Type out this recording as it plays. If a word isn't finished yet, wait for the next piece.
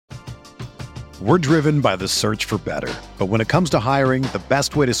We're driven by the search for better. But when it comes to hiring, the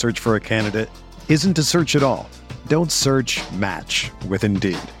best way to search for a candidate isn't to search at all. Don't search, match with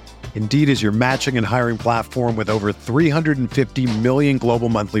Indeed. Indeed is your matching and hiring platform with over 350 million global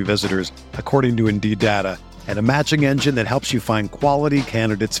monthly visitors, according to Indeed data, and a matching engine that helps you find quality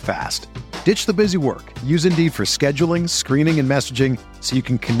candidates fast. Ditch the busy work. Use Indeed for scheduling, screening, and messaging so you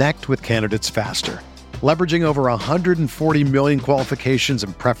can connect with candidates faster. Leveraging over 140 million qualifications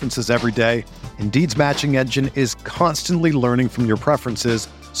and preferences every day, Indeed's matching engine is constantly learning from your preferences,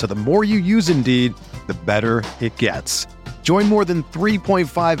 so the more you use Indeed, the better it gets. Join more than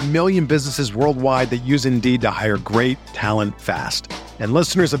 3.5 million businesses worldwide that use Indeed to hire great talent fast. And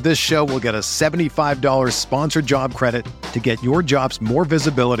listeners of this show will get a $75 sponsored job credit to get your jobs more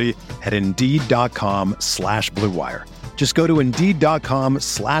visibility at Indeed.com/Blue Wire. Just go to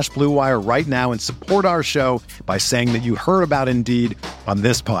Indeed.com/Blue Wire right now and support our show by saying that you heard about Indeed on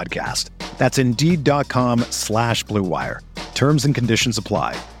this podcast. That's Indeed.com/Blue Wire. Terms and conditions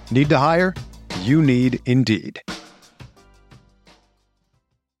apply. Need to hire? You need Indeed.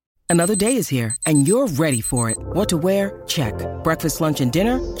 Another day is here, and you're ready for it. What to wear? Check. Breakfast, lunch, and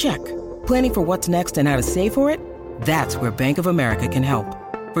dinner? Check. Planning for what's next and how to save for it? That's where Bank of America can help.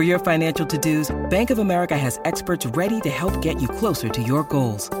 For your financial to-dos, Bank of America has experts ready to help get you closer to your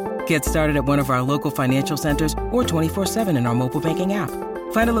goals. Get started at one of our local financial centers or 24/7 in our mobile banking app.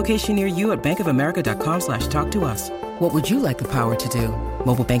 Find a location near you at bankofamerica.com/talktous. What would you like the power to do?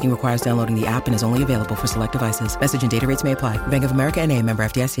 Mobile banking requires downloading the app and is only available for select devices. Message and data rates may apply. Bank of America N.A., member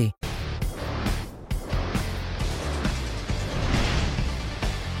FDIC.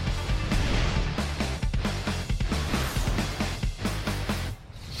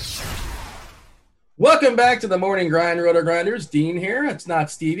 Welcome back to the Morning Grind, Roto Grinders. Dean here. It's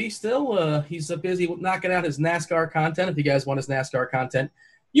not Stevie still. He's busy knocking out his NASCAR content. If you guys want his NASCAR content,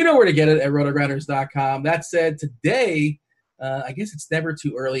 you know where to get it at rotogrinders.com. That said, today, I guess it's never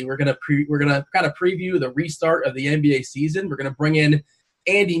too early. We're gonna kind of preview the restart of the NBA season. We're gonna bring in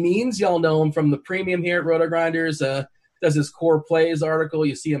Andy Means. Y'all know him from the Premium here at Roto Grinders. Does his Core Plays article.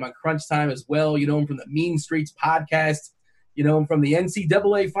 You see him on Crunch Time as well. You know him from the Mean Streets podcast. You know him from the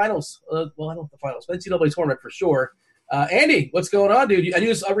NCAA finals. I don't know the finals, but NCAA tournament for sure. Andy, what's going on, dude? I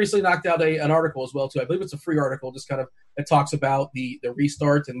recently knocked out an article as well, too. I believe it's a free article, just kind of that talks about the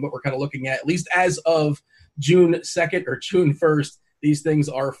restart and what we're kind of looking at least as of June 2nd or June 1st. These things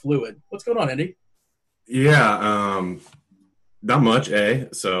are fluid. What's going on, Andy? Yeah, not much,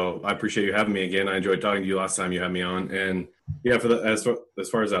 So I appreciate you having me again. I enjoyed talking to you last time you had me on. And, yeah, as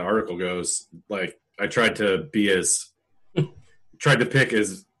far as that article goes, like I tried to pick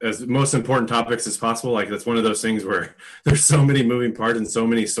as most important topics as possible. Like that's one of those things where there's so many moving parts and so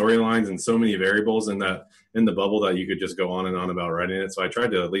many storylines and so many variables in the bubble that you could just go on and on about writing it. So I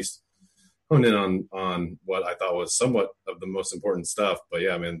tried to at least hone in on what I thought was somewhat of the most important stuff. But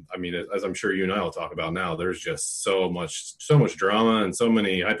yeah, I mean, as I'm sure you and I will talk about now, there's just so much drama and so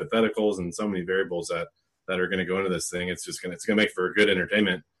many hypotheticals and so many variables that are going to go into this thing. It's going to make for good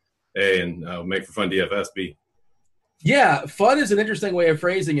entertainment, and make for fun DFS, B. Yeah, fun is an interesting way of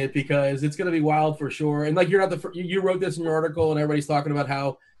phrasing it because it's going to be wild for sure. And like you wrote this in your article, and everybody's talking about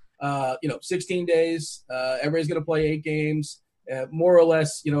how 16 days, everybody's going to play 8 games, more or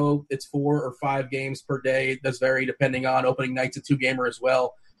less. It's 4 or 5 games per day. It does vary depending on opening night's a 2-gamer as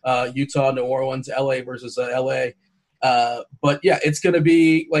well. Utah, New Orleans, LA versus LA. But yeah, it's going to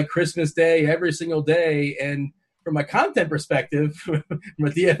be like Christmas Day every single day. And from a content perspective, from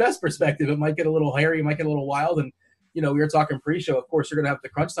a DFS perspective, it might get a little hairy, it might get a little wild. And we were talking pre-show. Of course, you're going to have the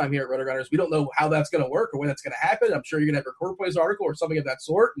crunch time here at Roto Grinders. We don't know how that's going to work or when that's going to happen. I'm sure you're going to have your Core Plays article or something of that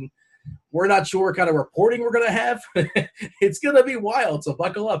sort, and we're not sure what kind of reporting we're going to have. It's going to be wild, so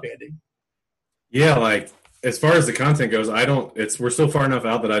buckle up, Andy. Yeah, like as far as the content goes, we're still far enough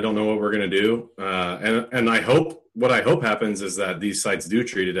out that I don't know what we're going to do. And I hope happens is that these sites do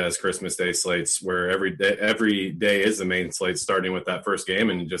treat it as Christmas Day slates, where every day is the main slate, starting with that first game,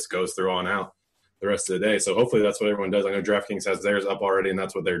 and it just goes through on out the rest of the day. So hopefully that's what everyone does. I know DraftKings has theirs up already, and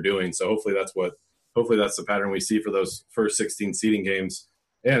that's what they're doing. So hopefully that's the pattern we see for those first 16 seeding games.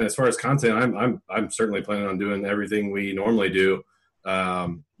 And as far as content, I'm certainly planning on doing everything we normally do.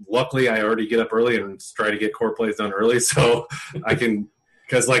 Luckily, I already get up early and try to get Core Plays done early, so I can.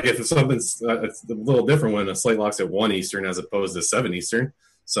 Because like if something's it's a little different when a slate locks at 1 Eastern as opposed to 7 Eastern.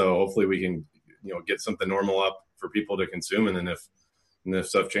 So hopefully we can get something normal up for people to consume, and then if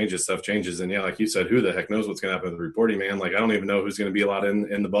stuff changes. And yeah, like you said, who the heck knows what's going to happen with the reporting, man? Like I don't even know who's going to be allowed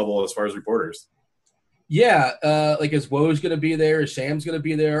in the bubble as far as reporters. Yeah, like is Woj going to be there? Is Shams going to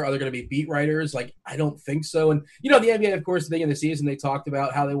be there? Are there going to be beat writers? Like, I don't think so. And the NBA, of course, at the beginning of the season, they talked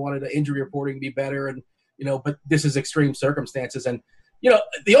about how they wanted the injury reporting to be better, and but this is extreme circumstances. And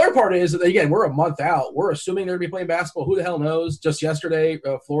the other part is that, again, we're a month out. We're assuming they're going to be playing basketball. Who the hell knows? Just yesterday,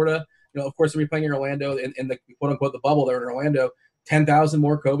 Florida, of course, they're playing in Orlando in the quote unquote the bubble there in Orlando. 10,000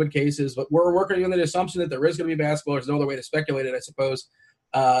 more COVID cases, but we're working on the assumption that there is going to be basketball. There's no other way to speculate it, I suppose.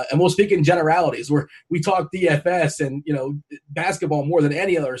 And we'll speak in generalities where we talk DFS and, basketball more than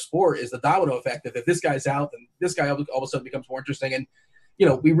any other sport is the domino effect. If this guy's out, then this guy all of a sudden becomes more interesting. And,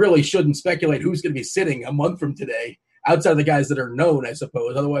 we really shouldn't speculate who's going to be sitting a month from today outside of the guys that are known, I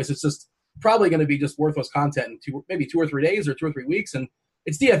suppose. Otherwise, it's just probably going to be just worthless content in maybe 2 or 3 days or 2 or 3 weeks. And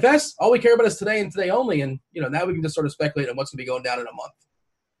it's DFS. All we care about is today and today only. And, now we can just sort of speculate on what's going to be going down in a month.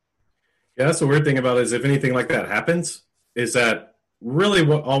 Yeah, that's the weird thing about it is if anything like that happens, is that really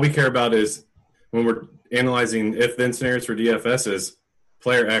what all we care about is when we're analyzing if-then scenarios for DFS is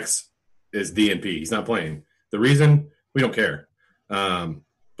player X is DNP. He's not playing. The reason, we don't care.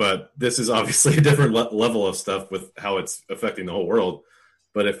 But this is obviously a different level of stuff with how it's affecting the whole world.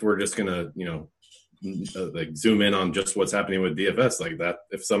 But if we're just going to, like zoom in on just what's happening with DFS like that,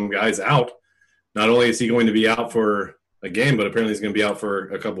 if some guy's out, not only is he going to be out for a game, but apparently he's going to be out for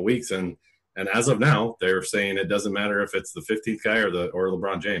a couple weeks. And as of now, they're saying it doesn't matter if it's the 15th guy or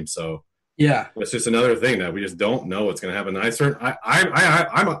LeBron James. So yeah, it's just another thing that we just don't know what's going to happen.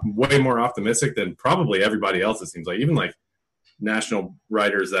 I'm way more optimistic than probably everybody else. It seems like even like national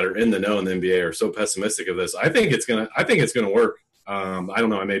writers that are in the know in the NBA are so pessimistic of this. I think it's gonna work. I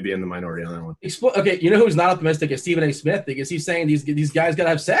don't know. I may be in the minority on that one. Okay, who's not optimistic is Stephen A. Smith because he's saying these guys got to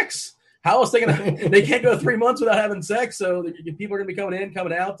have sex. How else they can't go 3 months without having sex? So people are going to be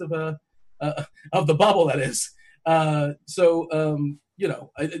coming out of the bubble. That is.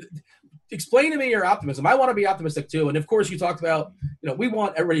 Explain to me your optimism. I want to be optimistic too. And of course, you talked about, we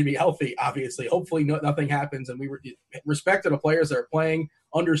want everybody to be healthy, obviously. Hopefully nothing happens. And we respected the players that are playing,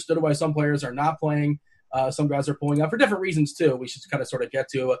 understood why some players are not playing. Some guys are pulling out for different reasons too. We should kind of sort of get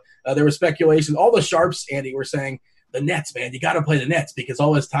to there was speculation. All the sharps, Andy, were saying the Nets, man, you got to play the Nets because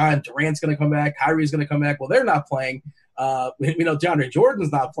all this time Durant's going to come back. Kyrie's going to come back. Well, they're not playing. We know DeAndre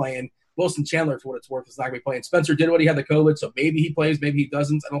Jordan's not playing. Wilson Chandler, for what it's worth, is not going to be playing. Spencer Dinwiddie had the COVID, so maybe he plays, maybe he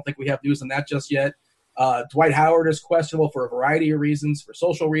doesn't. I don't think we have news on that just yet. Dwight Howard is questionable for a variety of reasons, for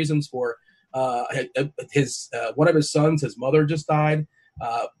social reasons, for his one of his sons, his mother just died.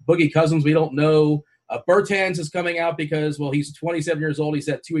 Boogie Cousins, we don't know. Bertans is coming out because, well, he's 27 years old. He's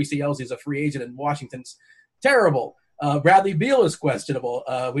had 2 ACLs. He's a free agent in Washington's terrible. Bradley Beal is questionable.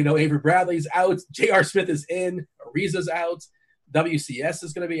 We know Avery Bradley's out. J.R. Smith is in. Ariza's out. WCS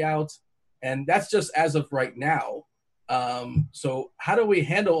is going to be out. And that's just as of right now. So how do we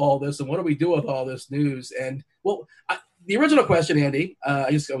handle all this, and what do we do with all this news? And, well, the original question, Andy, I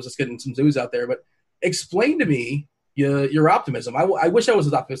was just getting some news out there, but explain to me your optimism. I wish I was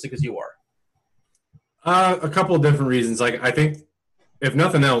as optimistic as you are. A couple of different reasons. Like, I think if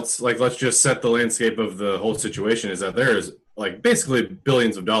nothing else, like, let's just set the landscape of the whole situation is that there is like basically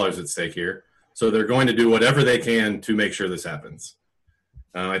billions of dollars at stake here. So they're going to do whatever they can to make sure this happens.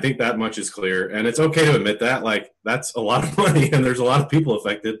 I think that much is clear, and it's okay to admit that. Like, that's a lot of money, and there's a lot of people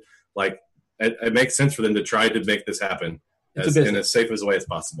affected. Like, it makes sense for them to try to make this happen in as safe as a way as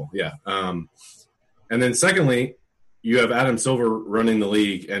possible. Yeah. And then secondly, you have Adam Silver running the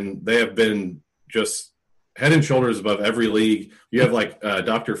league, and they have been just head and shoulders above every league. You have like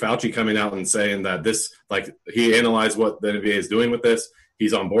Dr. Fauci coming out and saying that this, like, he analyzed what the NBA is doing with this.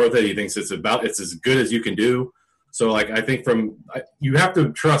 He's on board with it. He thinks it's as good as you can do. So, like, I think you have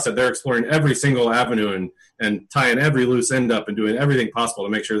to trust that they're exploring every single avenue and tying every loose end up and doing everything possible to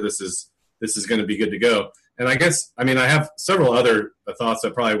make sure this is going to be good to go. And I guess, I mean, I have several other thoughts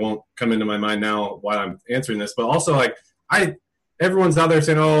that probably won't come into my mind now while I'm answering this, but also, like, everyone's out there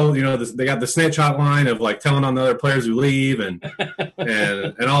saying, oh, they got the snitch hotline of, like, telling on the other players who leave and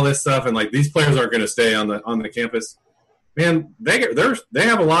all this stuff, and, like, these players aren't going to stay on the campus. Man, they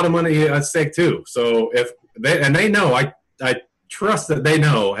have a lot of money at stake too. So they know, I trust that they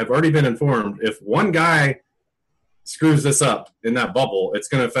know, have already been informed, if one guy screws this up in that bubble, it's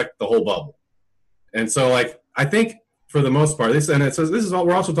going to affect the whole bubble. And so, like, I think for the most part, this is all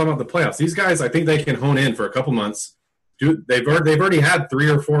we're also talking about the playoffs. These guys, I think they can hone in for a couple months. They've already had 3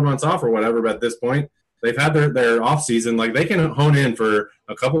 or 4 months off or whatever, but at this point, they've had their off season. Like, they can hone in for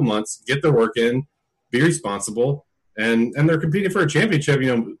a couple months, get their work in, be responsible. And they're competing for a championship,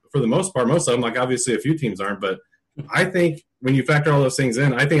 for the most part. Most of them, like, obviously a few teams aren't, but I think when you factor all those things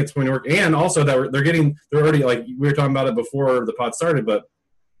in, I think it's going to work. And also that they're already, like, we were talking about it before the pod started, but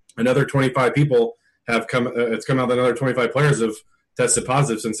another 25 people have come. It's come out that another 25 players have tested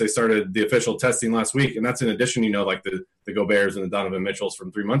positive since they started the official testing last week, and that's in addition, like the Goberts and the Donovan Mitchells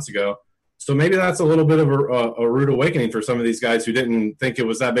from 3 months ago. So maybe that's a little bit of a rude awakening for some of these guys who didn't think it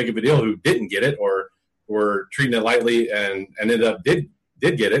was that big of a deal, who didn't get it or were treating it lightly and ended up did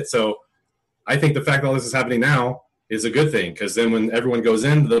get it. So I think the fact that all this is happening now is a good thing, because then when everyone goes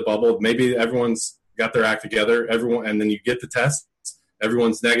into the bubble, maybe everyone's got their act together, and then you get the tests,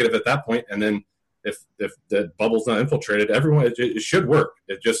 everyone's negative at that point, and then if the bubble's not infiltrated, it should work.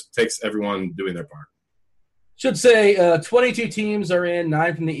 It just takes everyone doing their part. Should say 22 teams are in,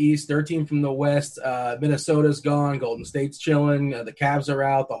 9 from the East, 13 from the West. Minnesota's gone. Golden State's chilling. The Cavs are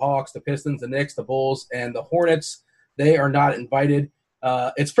out. The Hawks, the Pistons, the Knicks, the Bulls, and the Hornets, they are not invited.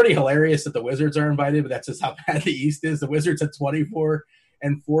 It's pretty hilarious that the Wizards are invited, but that's just how bad the East is. The Wizards at 24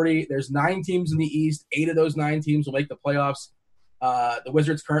 and 40. There's 9 teams in the East. 8 of those 9 teams will make the playoffs. The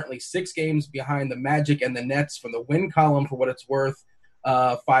Wizards currently 6 games behind the Magic and the Nets from the win column, for what it's worth,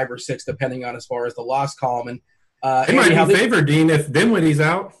 5 or 6, depending on as far as the loss column. And they might be favored, Dean, if Dinwiddie's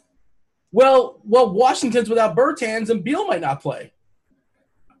out. Well, Washington's without Bertans, and Beal might not play.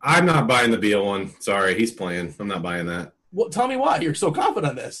 I'm not buying the Beal one. Sorry, he's playing. I'm not buying that. Well, tell me why you're so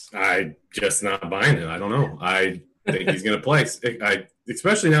confident on this. I just not buying it. I don't know. I think he's going to play.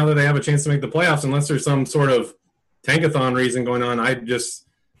 Especially now that they have a chance to make the playoffs, unless there's some sort of tankathon reason going on.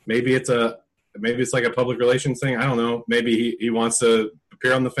 Maybe it's like a public relations thing. I don't know. Maybe he wants to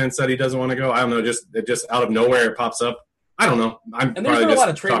appear on the fence that he doesn't want to go. I don't know. Just out of nowhere it pops up. I don't know. And there's been a lot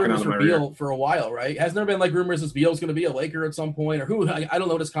of trade rumors for Beal for a while, right? Has there been rumors that Beal's going to be a Laker at some point, or who? I don't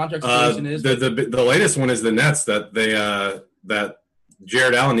know what his contract situation is. The latest one is the Nets, that that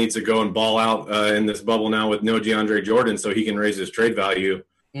Jared Allen needs to go and ball out in this bubble now with no DeAndre Jordan, so he can raise his trade value.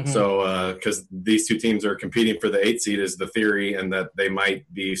 Mm-hmm. So because these two teams are competing for the 8 seed is the theory, and that they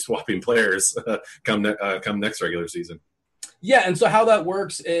might be swapping players come next regular season. Yeah, and so how that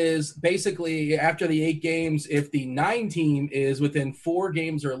works is basically after the 8 games, if the 9 team is within 4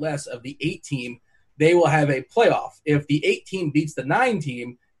 games or less of the 8 team, they will have a playoff. If the 8 team beats the 9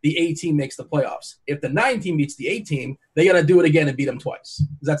 team, the 8 team makes the playoffs. If the 9 team beats the 8 team, they got to do it again and beat them twice.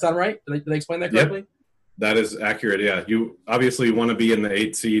 Does that sound right? Did I explain that correctly? Yep. That is accurate, yeah. You obviously want to be in the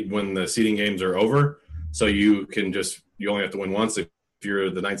 8 seed when the seeding games are over, so you only have to win once. If you're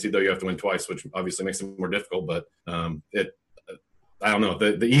the 9 seed, though, you have to win twice, which obviously makes it more difficult, but I don't know.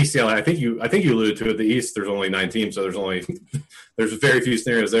 The East, yeah, I think you alluded to it. The East, there's only 9 teams, so there's very few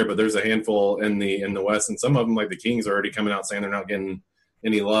scenarios there, but there's a handful in the West, and some of them, like the Kings, are already coming out saying they're not getting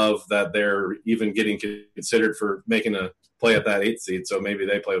any love, that they're even getting considered for making a play at that 8th seed. So maybe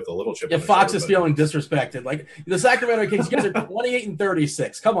they play with a little chip. Yeah, Fox is feeling disrespected. Like the Sacramento Kings, you guys are 28 and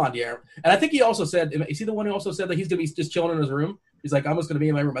 36. Come on, De'Aaron. And I think he also said, is he the one who also said that he's going to be just chilling in his room? He's like, I'm just going to be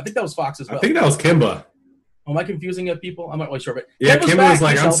in my room. I think that was Fox as well. I think that was Kimba. Am I confusing people? I'm not really sure, but yeah, Kimba was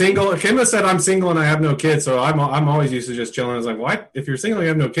like, I'm single. Kimba said, I'm single and I have no kids, so I'm always used to just chilling. I was like, what? If you're single and you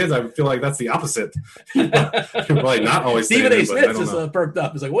have no kids, I feel like that's the opposite. You're probably not always. Stephen A. Smith just perked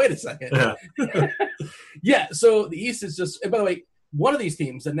up. He's like, wait a second. Yeah. Yeah. So the East is just. And by the way, one of these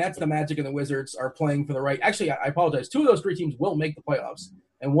teams, the Nets, the Magic, and the Wizards, are playing for the right. Actually, I apologize. 2 of those 3 teams will make the playoffs,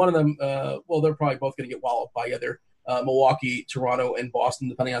 and one of them, they're probably both going to get walloped by either Milwaukee, Toronto, and Boston,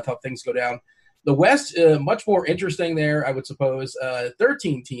 depending on how things go down. The West, much more interesting there, I would suppose.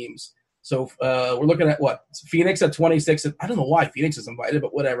 13 teams. So we're looking at what? Phoenix at 26. I don't know why Phoenix is invited,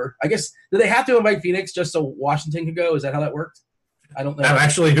 but whatever. I guess, do they have to invite Phoenix just so Washington can go? Is that how that worked? I don't know. That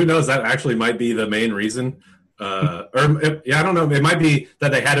actually, who knows? That actually might be the main reason. I don't know. It might be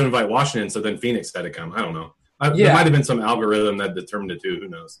that they had to invite Washington, so then Phoenix had to come. I don't know. There might have been some algorithm that determined it too. Who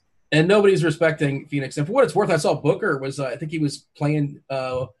knows? And nobody's respecting Phoenix. And for what it's worth, I saw Booker was, I think he was playing,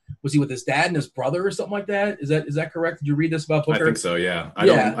 was he with his dad and his brother or something like that? Is that correct? Did you read this about Booker? I think so, yeah.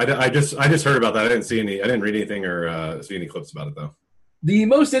 I just heard about that. I didn't read anything or see any clips about it though. The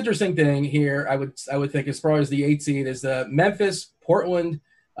most interesting thing here, I would think, as far as the 8 seed, is Memphis, Portland,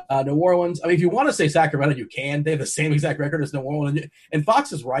 New Orleans. I mean, if you want to say Sacramento, you can. They have the same exact record as New Orleans. And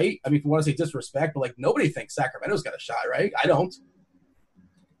Fox is right. I mean, if you want to say disrespect, but nobody thinks Sacramento's got a shot, right? I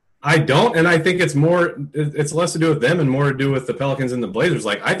don't, and I think it's less to do with them and more to do with the Pelicans and the Blazers.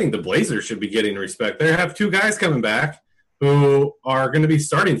 I think the Blazers should be getting respect. They have 2 guys coming back who are going to be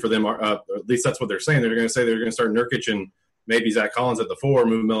starting for them, at least that's what they're saying. They're going to say they're going to start Nurkic and maybe Zach Collins at the 4,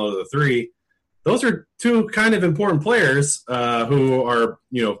 move Melo to the 3. Those are 2 kind of important players who are,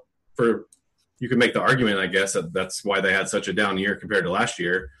 you can make the argument, I guess, that's why they had such a down year compared to last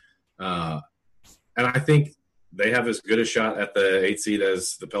year. And I think they have as good a shot at the 8 seed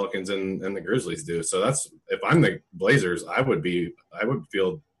as the Pelicans and the Grizzlies do. So if I'm the Blazers, I would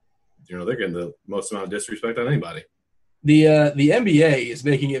feel they're getting the most amount of disrespect on anybody. The NBA is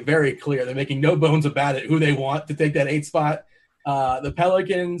making it very clear. They're making no bones about it who they want to take that 8 spot. The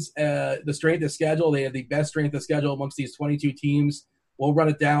Pelicans, the strength of schedule, they have the best strength of schedule amongst these 22 teams. We'll run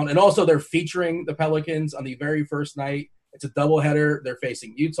it down. And also they're featuring the Pelicans on the very first night. It's a doubleheader. They're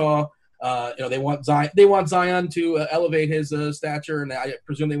facing Utah. They want Zion to elevate his stature, and I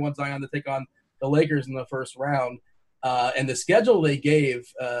presume they want Zion to take on the Lakers in the first round. And the schedule they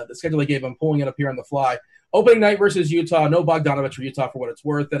gave, I'm pulling it up here on the fly. Opening night versus Utah, no Bogdanovich for Utah for what it's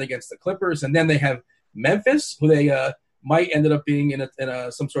worth. Then against the Clippers, and then they have Memphis, who they might ended up being in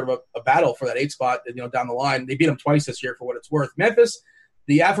some sort of a battle for that 8 spot. Down the line, they beat them twice this year for what it's worth. Memphis,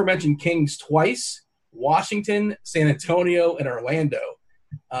 the aforementioned Kings twice, Washington, San Antonio, and Orlando.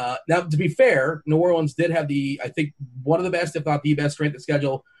 Now, to be fair, New Orleans did have I think one of the best, if not the best, strength of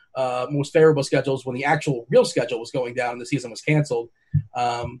schedule, most favorable schedules when the actual real schedule was going down and the season was canceled.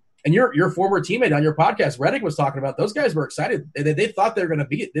 And your former teammate on your podcast, Reddick, was talking about those guys were excited. They thought they were going to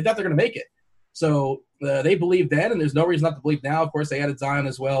beat it. They thought they were going to make it. So they believed then, and there's no reason not to believe now. Of course, they added Zion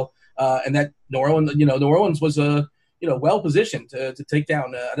as well, and that New Orleans was well positioned to take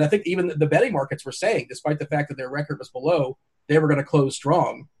down. And I think even the betting markets were saying, despite the fact that their record was below, they were going to close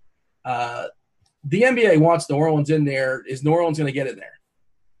strong. The NBA wants New Orleans in there. Is New Orleans going to get in there?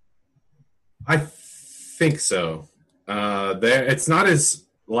 I think so. It's not as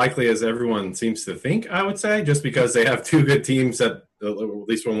likely as everyone seems to think, I would say, just because they have 2 good teams that, at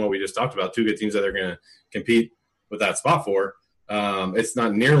least from what we just talked about, 2 good teams that they're going to compete with that spot for. It's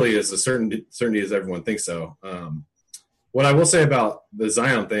not nearly as a certainty as everyone thinks so. What I will say about the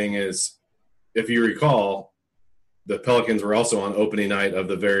Zion thing is, if you recall, the Pelicans were also on opening night of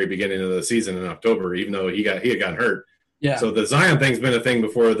the very beginning of the season in October, even though he had gotten hurt. Yeah. So the Zion thing's been a thing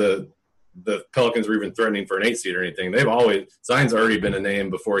before the Pelicans were even threatening for an 8 seed or anything. Zion's already been a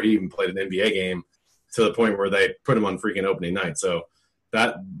name before he even played an NBA game, to the point where they put him on freaking opening night. So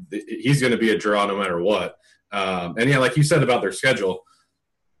that he's going to be a draw no matter what. And yeah, like you said about their schedule,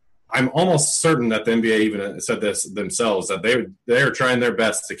 I'm almost certain that the NBA even said this themselves, that they are trying their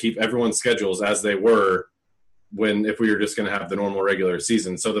best to keep everyone's schedules as they were if we were just going to have the normal regular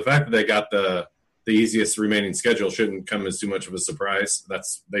season. So the fact that they got the easiest remaining schedule shouldn't come as too much of a surprise.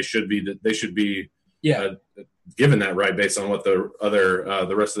 They should be given that right based on what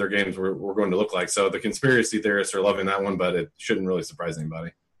the rest of their games were going to look like. So the conspiracy theorists are loving that one, but it shouldn't really surprise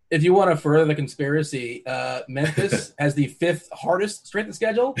anybody. If you want to further the conspiracy, Memphis has the 5th hardest strength of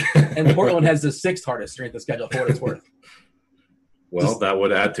schedule, and Portland has the 6th hardest strength of schedule for what it's worth. Well, that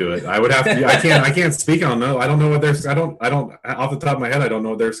would add to it. I would have to. I can't speak on no. I don't know what I don't off the top of my head. I don't know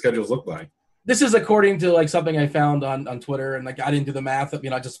what their schedules look like. This is according to something I found on Twitter, and I didn't do the math.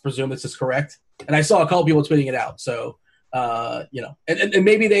 I just presume this is correct, and I saw a couple people tweeting it out. So, and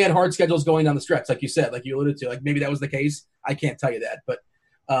maybe they had hard schedules going down the stretch, like you said, like you alluded to. Like maybe that was the case. I can't tell you that, but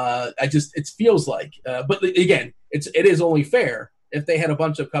it feels like. But again, it is only fair if they had a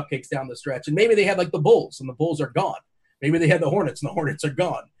bunch of cupcakes down the stretch, and maybe they had the Bulls, and the Bulls are gone. Maybe they had the Hornets, and the Hornets are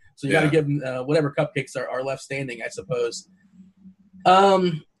gone. So you got to give them whatever cupcakes are left standing, I suppose.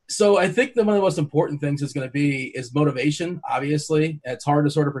 So I think one of the most important things is going to be motivation, obviously. It's hard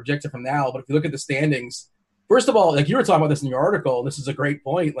to sort of project it from now, but if you look at the standings, first of all, like you were talking about this in your article, and this is a great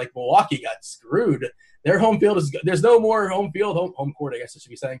point, Milwaukee got screwed. Their home field there's no more home court, I guess I should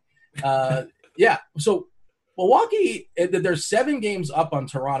be saying. Yeah, so Milwaukee, they're 7 games up on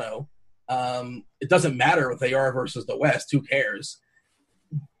Toronto. It doesn't matter what they are versus the West. Who cares?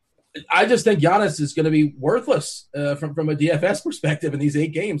 I just think Giannis is going to be worthless from a DFS perspective in these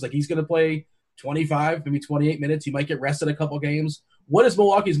 8 games. He's going to play 25, maybe 28 minutes. He might get rested a couple games. What is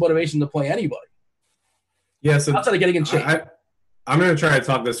Milwaukee's motivation to play anybody? Yeah, so outside of getting in shape. I'm going to try to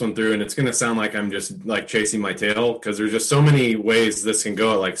talk this one through, and it's going to sound like I'm just chasing my tail, because there's just so many ways this can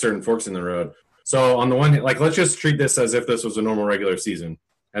go at certain forks in the road. So on the one hand, let's just treat this as if this was a normal regular season,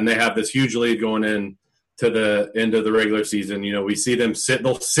 and they have this huge lead going in to the end of the regular season. We see them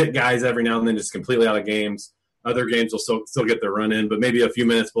they'll sit guys every now and then just completely out of games. Other games will still get their run in, but maybe a few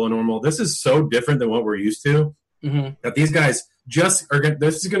minutes below normal. This is so different than what we're used to, that these guys just are –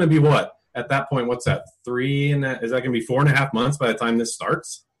 this is going to be what? At that point, what's that? Is that going to be 4.5 months by the time this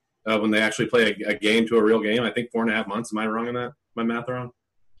starts? When they actually play a game to a real game? I think 4.5 months. Am I wrong on that? My math wrong?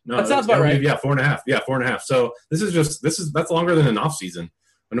 No, that sounds about right. Yeah, 4.5. Yeah, 4.5. So that's longer than an off season,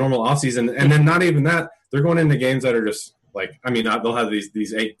 a normal off season. And then not even that, they're going into games that are just they'll have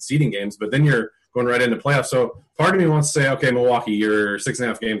these 8 seeding games, but then you're going right into playoffs. So part of me wants to say, okay, Milwaukee, you're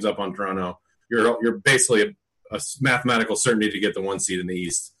 6.5 games up on Toronto. You're basically a mathematical certainty to get the 1 seed in the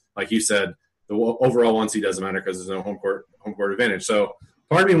East. Like you said, the overall 1 seed doesn't matter because there's no home court advantage. So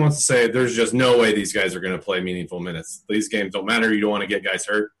part of me wants to say there's just no way these guys are going to play meaningful minutes. These games don't matter. You don't want to get guys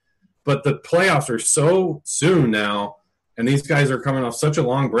hurt. But the playoffs are so soon now, and these guys are coming off such a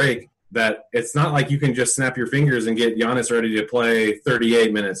long break that it's not like you can just snap your fingers and get Giannis ready to play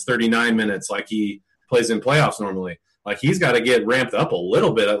 38 minutes, 39 minutes like he plays in playoffs normally. Like, he's got to get ramped up a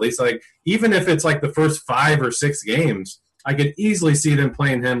little bit, at least. Like, even if it's like the first 5 or 6 games, I could easily see them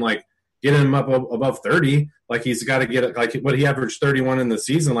playing him, like, getting him up above 30. Like, he's got to get, like, what he averaged 31 in the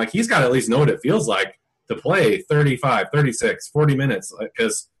season. Like, he's got to at least know what it feels like to play 35, 36, 40 minutes,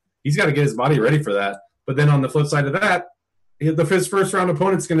 because he's got to get his body ready for that. But then on the flip side of that, his first round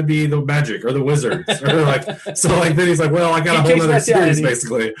opponent's going to be the Magic or the Wizards, or like, so like then he's like, well, I got a whole other series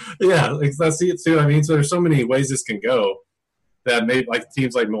basically. Yeah, like, that's it too. I mean, so there's so many ways this can go that maybe like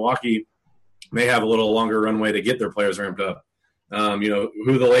teams like Milwaukee may have a little longer runway to get their players ramped up. You know,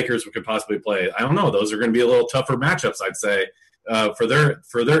 who the Lakers could possibly play, I don't know. Those are going to be a little tougher matchups, I'd say, for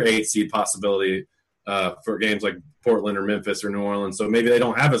their 8 seed possibility for games like Portland or Memphis or New Orleans. So maybe they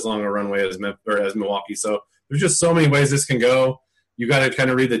don't have as long a runway as Milwaukee. So there's just so many ways this can go. You got to kind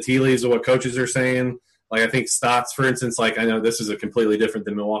of read the tea leaves of what coaches are saying. Like, I think Stotts, for instance, like, I know this is a completely different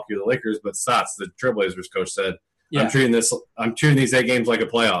than Milwaukee or the Lakers, but Stotts, the Trailblazers coach, said, yeah, I'm treating these 8 games like a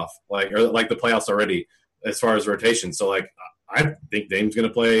playoff, or like the playoffs already as far as rotation. So, like, I think Dame's going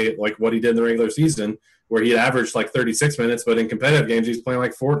to play like what he did in the regular season, where he averaged like 36 minutes, but in competitive games, he's playing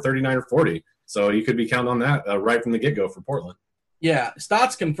like 39 or 40. So you could be counting on that right from the get-go for Portland. Yeah,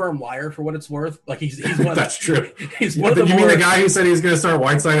 Stotts confirmed liar for what it's worth. Like, he's one of That's true. He's one of the You mean the guy who said he's going to start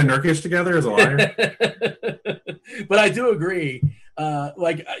Whiteside and Nurkic together is a liar? But I do agree.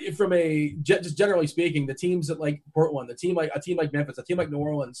 Like, from just generally speaking, the teams that like Portland, a team like Memphis, a team like New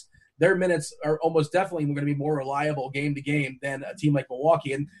Orleans, their minutes are almost definitely going to be more reliable game to game than a team like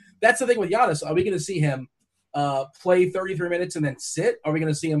Milwaukee. And that's the thing with Giannis. Are we going to see him play 33 minutes and then sit? Are we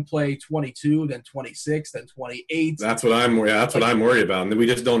going to see him play 22, then 26, then 28? That's what I'm worried about. And we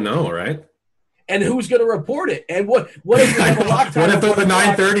just don't know, right? And who's going to report it? And what if they have a lock time? What if they're the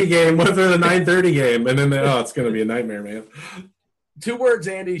 9:30 game? What if they're the 9:30 game? And then it's going to be a nightmare, man. 2 words,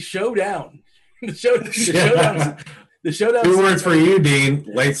 Andy: showdown. The showdown. 2 words for you, Dean: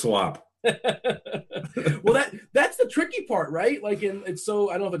 late swap. Well, that's the tricky part, right? Like, it's so,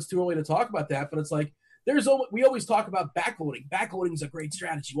 I don't know if it's too early to talk about that, but it's like, we always talk about backloading. Backloading is a great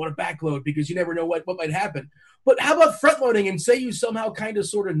strategy. You want to backload because you never know what might happen. But how about front loading, and say you somehow kind of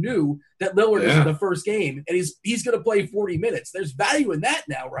sort of knew that Lillard is in the first game and he's going to play 40 minutes. There's value in that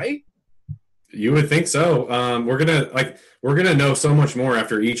now, right? You would think so. We're gonna know so much more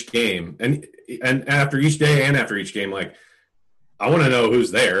after each game, and after each day, and after each game. Like, I want to know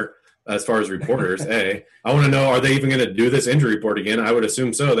who's there as far as reporters. I want to know, are they even going to do this injury report again? I would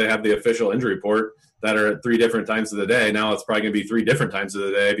assume so. They have the official injury report that are at 3 different times of the day. Now it's probably going to be 3 different times of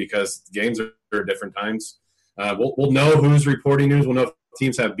the day because games are at different times. We'll know who's reporting news. We'll know if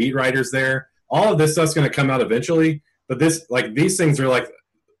teams have beat writers there. All of this stuff's going to come out eventually. But these things are like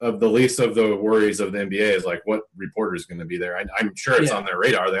of the least of the worries of the NBA is like what reporter is going to be there. I'm sure it's on their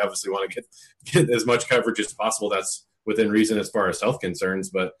radar. They obviously want to get as much coverage as possible. That's within reason as far as health concerns.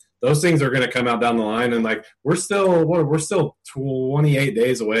 But those things are going to come out down the line. And like we're still 28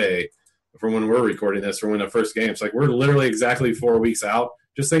 days away from when we're recording this, from when the first game. It's like we're literally exactly 4 weeks out.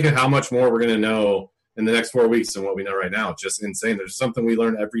 Just think of how much more we're going to know in the next 4 weeks than what we know right now. It's just insane. There's something we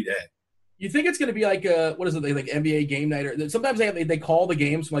learn every day. You think it's going to be like what is it? Like NBA game night, or sometimes they call the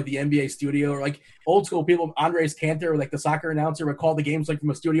games from like the NBA studio, or like old school people. Andres Cantor, or like the soccer announcer, would call the games like from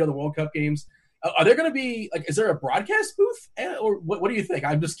a studio, the World Cup games. Are there going to be like? Is there a broadcast booth, or what do you think?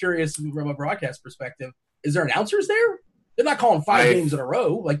 I'm just curious from a broadcast perspective. Is there announcers there? They're not calling 5 games in a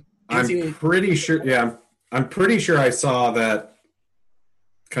row. Like I'm pretty sure. Yeah, I'm pretty sure I saw that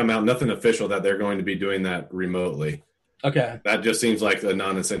come out. Nothing official that they're going to be doing that remotely. Okay. That just seems like a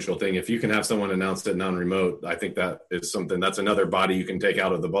non-essential thing. If you can have someone announce it non-remote, I think that is something that's another body you can take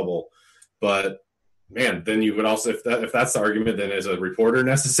out of the bubble. But man, then you would also, if that's the argument, then is a reporter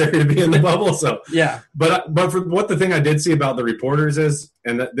necessary to be in the bubble? So yeah. But for what the thing I did see about the reporters is,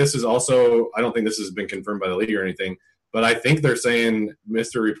 and that this is also, I don't think this has been confirmed by the league or anything, but I think they're saying,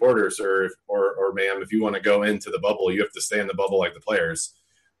 Mr. Reporter, sir, or ma'am, if you want to go into the bubble, you have to stay in the bubble like the players.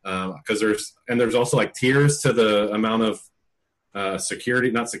 Because there's also like tiers to the amount of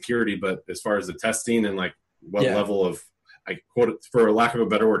security, not security, but as far as the testing and like what level of, I quote it, for lack of a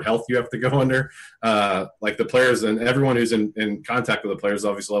better word, health you have to go under. Like the players and everyone who's in contact with the players is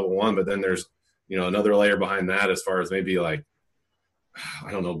obviously level 1, but then there's another layer behind that as far as maybe like,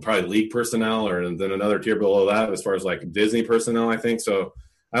 I don't know, probably league personnel, or then another tier below that as far as like Disney personnel, I think. So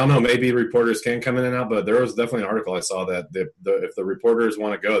I don't know, maybe reporters can come in and out, but there was definitely an article I saw that if the reporters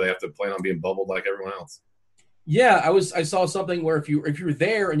want to go, they have to plan on being bubbled like everyone else. Yeah, I saw something where if you're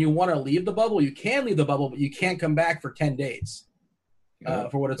there and you want to leave the bubble, you can leave the bubble, but you can't come back for 10 days.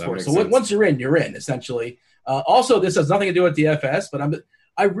 For what it's worth. So once you're in, essentially. Also, this has nothing to do with DFS, but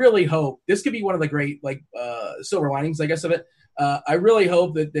I really hope this could be one of the great silver linings, I guess, of it. I really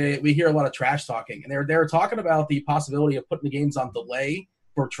hope that we hear a lot of trash talking, and they're talking about the possibility of putting the games on delay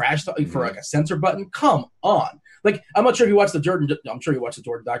for trash talking for like a censor button. Come on. Like, I'm not sure if you watched I'm sure you watched the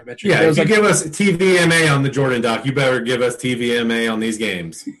Jordan documentary. Yeah, if you give us TVMA on the Jordan doc, you better give us TVMA on these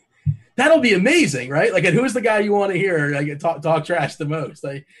games. That'll be amazing, right? Like, and who's the guy you want to hear like talk trash the most?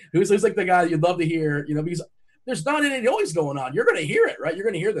 Like, who's like the guy you'd love to hear? Because there's not any noise going on. You're going to hear it, right? You're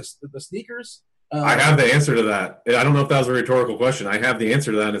going to hear the sneakers. I have the answer to that. I don't know if that was a rhetorical question. I have the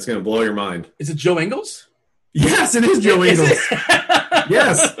answer to that, and it's going to blow your mind. Is it Joe Ingles? Yes, it is Joe Ingles.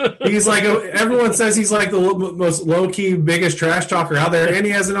 Yes. He's like, everyone says he's like the most low-key, biggest trash talker out there, and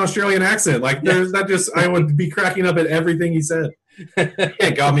he has an Australian accent. Like, I would be cracking up at everything he said. You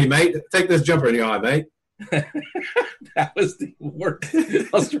can't got me, mate. Take this jumper in your eye, mate. That was the worst.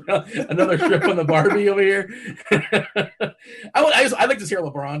 Another strip on the Barbie over here. I'd like to hear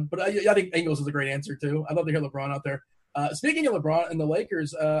LeBron, but I think Ingles is a great answer too. I'd love to hear LeBron out there. Speaking of LeBron and the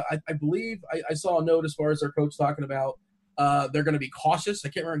Lakers, I believe I saw a note as far as their coach talking about they're going to be cautious. I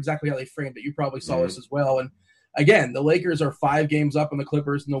can't remember exactly how they framed it. You probably saw this as well. And again, the Lakers are 5 games up on the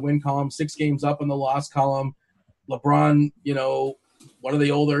Clippers in the win column, 6 games up in the loss column. LeBron, one of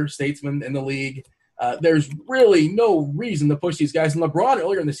the older statesmen in the league. There's really no reason to push these guys. And LeBron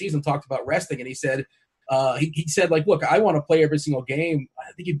earlier in the season talked about resting, and he said, like, look, I want to play every single game.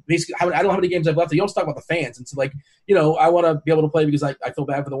 I think he basically, I don't know how many games I've left. He also talk about the fans. And so, like, I want to be able to play because I feel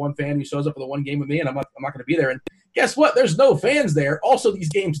bad for the one fan who shows up for the one game with me, and I'm not going to be there. And guess what? There's no fans there. Also, these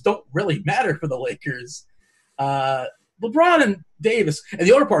games don't really matter for the Lakers. LeBron and Davis. And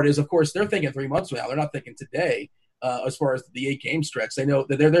the other part is, of course, they're thinking 3 months from now. They're not thinking today as far as the 8-game stretch. They know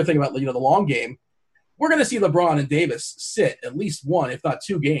that they're thinking about, the long game. We're going to see LeBron and Davis sit at least 1, if not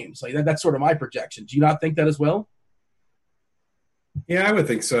 2 games. Like that's sort of my projection. Do you not think that as well? Yeah, I would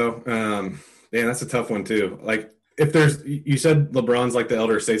think so. Man, that's a tough one too. Like, you said LeBron's like the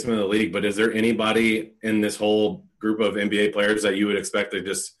elder statesman of the league, but is there anybody in this whole group of NBA players that you would expect to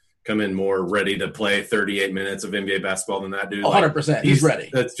just come in more ready to play 38 minutes of NBA basketball than that dude? 100%. He's ready.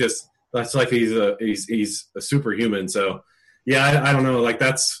 That's like he's a superhuman. So yeah, I don't know. Like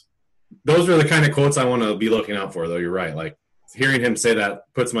those are the kind of quotes I want to be looking out for, though. You're right. Like, hearing him say that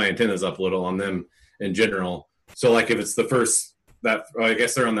puts my antennas up a little on them in general. So, like, if it's I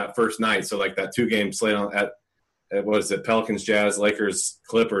guess they're on that first night. So, like, that 2-game slate at what is it, Pelicans, Jazz, Lakers,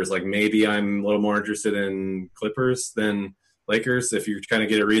 Clippers. Like, maybe I'm a little more interested in Clippers than Lakers. If you kind of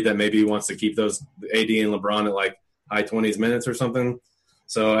get a read that maybe he wants to keep those AD and LeBron at, like, high 20s minutes or something.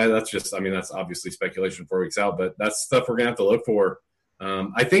 So, that's obviously speculation 4 weeks out. But that's stuff we're going to have to look for.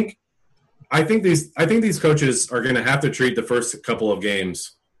 I think these coaches are going to have to treat the first couple of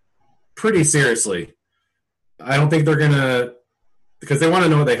games pretty seriously. I don't think they're going to, because they want to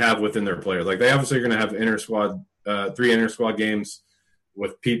know what they have within their players. Like, they obviously are going to have 3 inter-squad games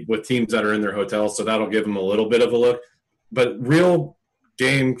with teams that are in their hotels, so that'll give them a little bit of a look. But real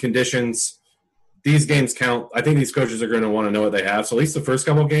game conditions, these games count. I think these coaches are going to want to know what they have. So at least the first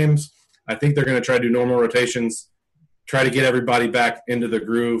couple of games, I think they're going to try to do normal rotations, try to get everybody back into the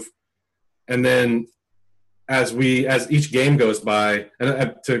groove. And then as each game goes by,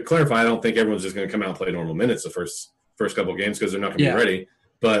 and to clarify, I don't think everyone's just going to come out and play normal minutes the first couple of games because they're not going to be ready.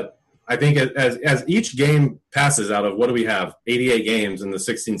 But I think as each game passes out of, what do we have, 88 games in the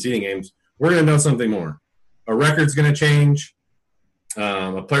 16 seeding games, we're going to know something more. A record's going to change.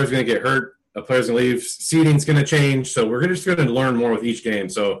 A player's going to get hurt. A player's going to leave. Seeding's going to change. So we're just going to learn more with each game.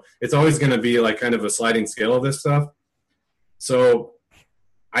 So it's always going to be like kind of a sliding scale of this stuff. So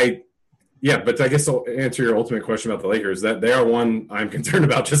but I guess I'll answer your ultimate question about the Lakers. That they are one I'm concerned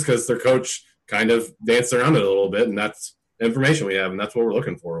about just because their coach kind of danced around it a little bit, and that's the information we have, and that's what we're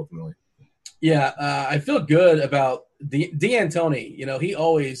looking for ultimately. Yeah, I feel good about D'Antoni.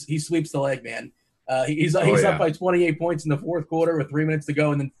 He sweeps the leg, man. He's up by 28 points in the fourth quarter with 3 minutes to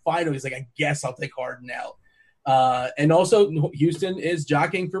go, and then finally he's like, I guess I'll take Harden out. And also Houston is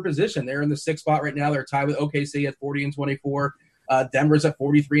jockeying for position. They're in the 6th spot right now. They're tied with OKC at 40-24. Denver's at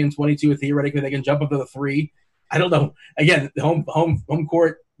 43-22. Theoretically, they can jump up to the 3. I don't know. Again, home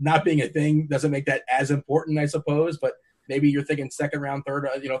court not being a thing doesn't make that as important, I suppose. But maybe you're thinking second round, third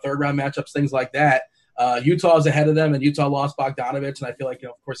round matchups, things like that. Utah's ahead of them, and Utah lost Bogdanovich, and I feel like,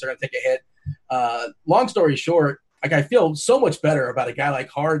 of course, they're going to take a hit. Long story short, like I feel so much better about a guy like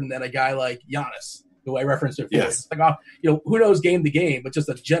Harden than a guy like Giannis, who I referenced before. Yes. It's like, who knows game to game, but just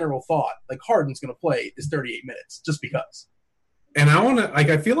a general thought. Like Harden's going to play his 38 minutes just because. And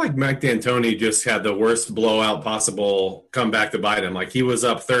I feel like Mike D'Antoni just had the worst blowout possible come back to bite him. Like he was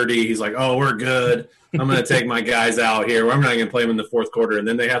up 30. He's like, oh, we're good. I'm going to take my guys out here. I'm not going to play them in the fourth quarter. And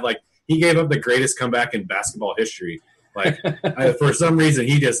then they had he gave up the greatest comeback in basketball history. For some reason,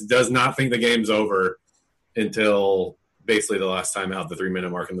 he just does not think the game's over until basically the last time out, the 3-minute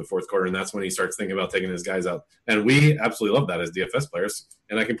mark in the fourth quarter. And that's when he starts thinking about taking his guys out. And we absolutely love that as DFS players.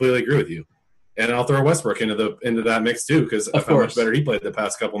 And I completely agree with you. And I'll throw Westbrook into that mix too, because of how much better he played the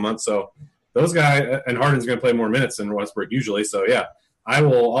past couple months. So those guys, and Harden's going to play more minutes than Westbrook usually. So yeah, I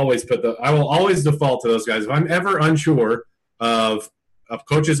will always default to those guys. If I'm ever unsure of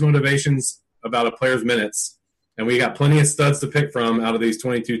coaches' motivations about a player's minutes, and we got plenty of studs to pick from out of these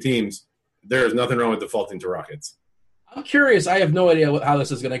 22 teams, there is nothing wrong with defaulting to Rockets. I'm curious. I have no idea how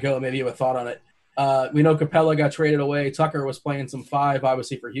this is going to go. Maybe you have a thought on it. We know Capella got traded away. Tucker was playing some 5,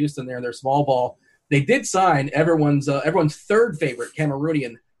 obviously, for Houston there in their small ball. They did sign everyone's third favorite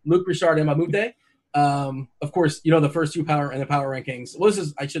Cameroonian, Luc Richard Mbamute. Of course, the first 2 power rankings. Well,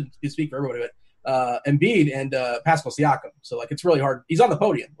 I should speak for everybody, but Embiid and Pascal Siakam. So, it's really hard. He's on the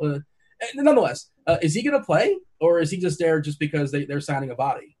podium. Nonetheless, is he going to play, or is he just there just because they're signing a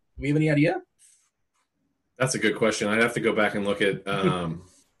body? Do we have any idea? That's a good question. I'd have to go back and look at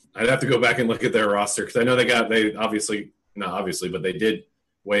their roster, because I know they obviously not obviously, but they did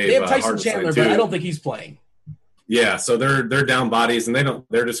wave. They have Tyson Chandler, but I don't think he's playing. Yeah, so they're down bodies, and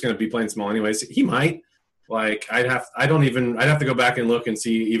they're just going to be playing small anyways. He might. I'd have to go back and look and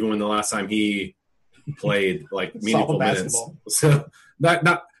see even when the last time he played meaningful minutes. So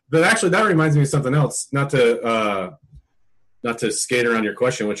but actually that reminds me of something else. Not to skate around your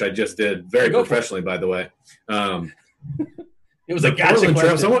question, which I just did very professionally, by the way. It was a gotcha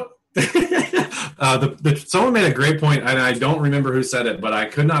question. Someone made a great point, and I don't remember who said it, but I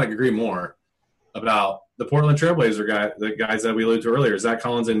could not agree more about the Portland Trailblazer the guys that we alluded to earlier, Zach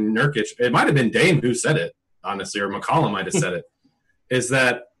Collins and Nurkic. It might have been Dame who said it, honestly, or McCollum might have said it, is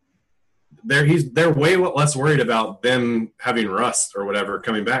that they're way less worried about them having rust or whatever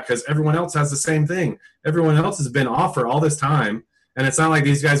coming back, because everyone else has the same thing. Everyone else has been off for all this time, and it's not like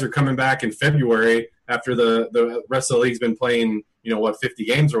these guys are coming back in February after the rest of the league's been playing, 50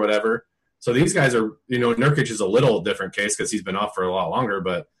 games or whatever. So these guys are, Nurkic is a little different case because he's been off for a lot longer,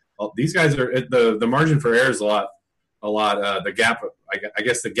 but these guys are the margin for error is a lot. The gap, I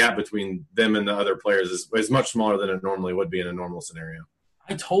guess, the gap between them and the other players is much smaller than it normally would be in a normal scenario.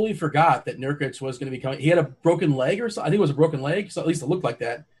 I totally forgot that Nurkic was going to be coming. He had a broken leg or something. I think it was a broken leg. So at least it looked like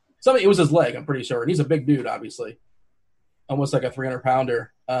that. It was his leg, I'm pretty sure. And he's a big dude, obviously. Almost like a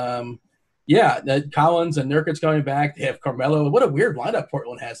 300-pounder. Collins and Nurkic coming back. They have Carmelo. What a weird lineup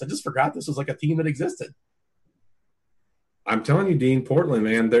Portland has. I just forgot this was a team that existed. I'm telling you, Dean, Portland,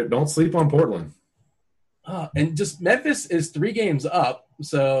 man. Don't sleep on Portland. And just Memphis is 3 games up.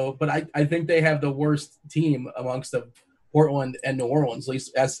 So, but I think they have the worst team amongst the Portland and New Orleans, at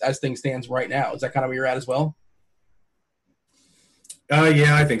least as things stands right now. Is that kind of where you're at as well?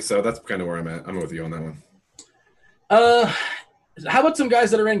 Yeah, I think so. That's kind of where I'm at. I'm with you on that one. How about some guys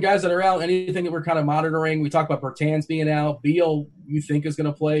that are in, guys that are out? Anything that we're kind of monitoring? We talked about Bertans being out. Beal, you think, is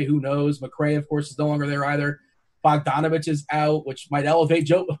going to play. Who knows? McRae, of course, is no longer there either. Bogdanovich is out, which might elevate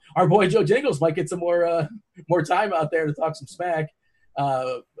our boy Joe Jingles might get some more time out there to talk some smack.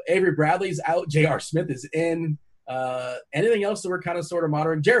 Avery Bradley's out. J.R. Smith is in. Anything else that we're kind of sort of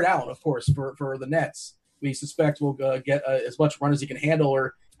monitoring? Jared Allen, of course, for the Nets. We suspect will get as much run as he can handle,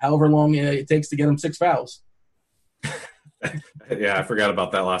 or however long it takes to get him 6 fouls. Yeah, I forgot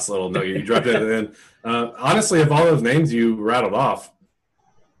about that last little nugget. You dropped it in. Honestly, of all those names you rattled off,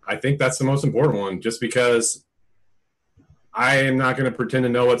 I think that's the most important one, just because I am not going to pretend to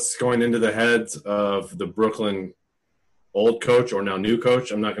know what's going into the heads of the Brooklyn old coach or now new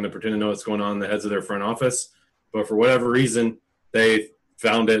coach. I'm not going to pretend to know what's going on in the heads of their front office. But for whatever reason, they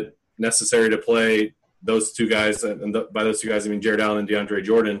found it necessary to play those 2 guys, and by those 2 guys, I mean Jared Allen and DeAndre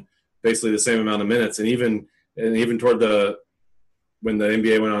Jordan, basically the same amount of minutes. And even toward when the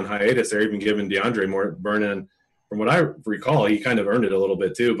NBA went on hiatus, they're even giving DeAndre more burn-in. From what I recall, he kind of earned it a little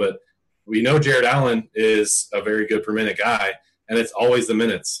bit too. But we know Jared Allen is a very good per-minute guy, and it's always the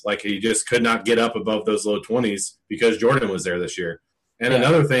minutes. He just could not get up above those low 20s because Jordan was there this year. And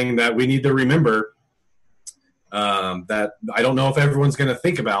another thing that we need to remember that I don't know if everyone's going to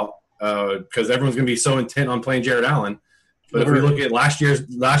think about, because everyone's going to be so intent on playing Jared Allen. But if we look at last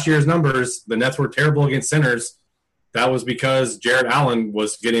year's numbers, the Nets were terrible against centers. That was because Jared Allen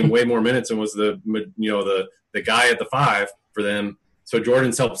was getting way more minutes and was the the guy at the 5 for them. So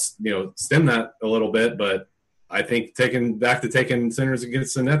Jordan's helped, stem that a little bit, but I think taking centers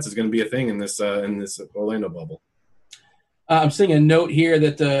against the Nets is going to be a thing in this Orlando bubble. I'm seeing a note here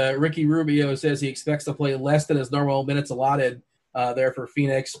that Ricky Rubio says he expects to play less than his normal minutes allotted there for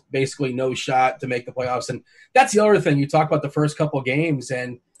Phoenix. Basically, no shot to make the playoffs, and that's the other thing. You talk about the first couple games,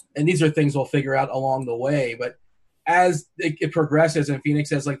 and these are things we'll figure out along the way. But as it progresses, and Phoenix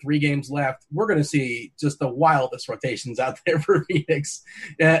has like 3 games left, we're going to see just the wildest rotations out there for Phoenix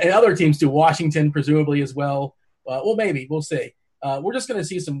and other teams too. Washington, presumably as well. Well, maybe we'll see. We're just going to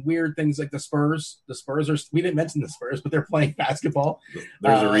see some weird things like the Spurs. The Spurs we didn't mention the Spurs, but they're playing basketball.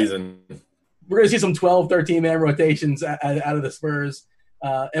 There's a reason. We're going to see some 12, 13-man rotations out of the Spurs.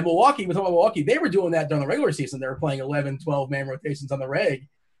 And Milwaukee, we're talking about Milwaukee, they were doing that during the regular season. They were playing 11, 12-man rotations on the reg.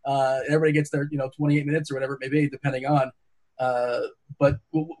 Everybody gets their 28 minutes or whatever it may be, depending on. But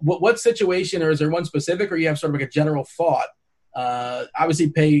what situation, or is there one specific, or you have sort of like a general thought? Obviously,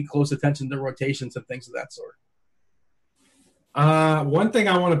 pay close attention to rotations and things of that sort. One thing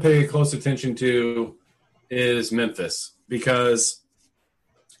I want to pay close attention to is Memphis, because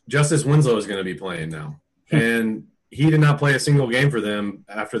Justice Winslow is going to be playing now. And he did not play a single game for them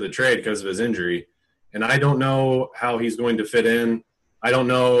after the trade because of his injury. And I don't know how he's going to fit in. I don't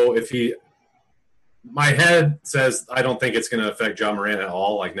know if my head says I don't think it's going to affect Ja Morant at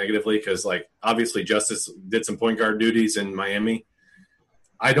all, like negatively, because like obviously Justice did some point guard duties in Miami.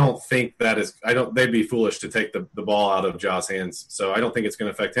 I don't think they'd be foolish to take the ball out of Ja's hands. So I don't think it's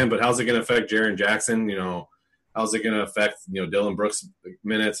going to affect him. But how's it going to affect Jaren Jackson? How's it going to affect, Dylan Brooks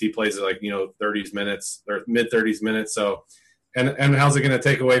minutes? He plays at 30s minutes or mid 30s minutes. So, and how's it going to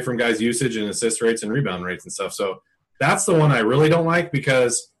take away from guys' usage and assist rates and rebound rates and stuff? So that's the one I really don't like,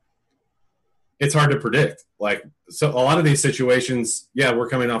 because it's hard to predict. So a lot of these situations, we're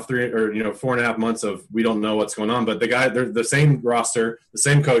coming off 4.5 months of, we don't know what's going on, but they're the same roster, the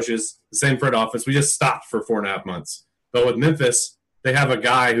same coaches, the same front office. We just stopped for 4.5 months. But with Memphis, they have a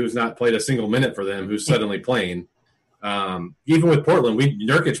guy who's not played a single minute for them who's suddenly playing. Even with Portland,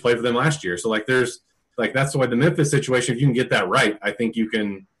 Nurkic played for them last year. So that's why the Memphis situation, if you can get that right, I think you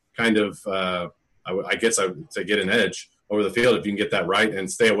can kind of, I guess I would say, get an edge over the field if you can get that right and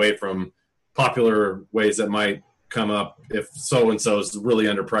stay away from popular ways that might come up if so-and-so is really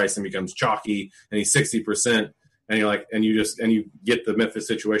underpriced and becomes chalky and he's 60%. And you're like, and you get the Memphis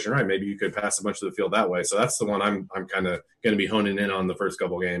situation right. Maybe you could pass a bunch of the field that way. So that's the one I'm kind of going to be honing in on the first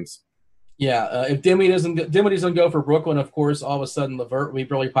couple games. Yeah, if Dinwiddie doesn't go for Brooklyn, of course, all of a sudden LeVert will be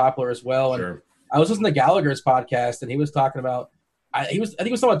really popular as well. And sure. I was listening to Gallagher's podcast, and he was talking about I think he was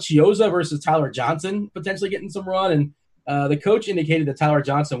talking about Chiozza versus Tyler Johnson potentially getting some run, and the coach indicated that Tyler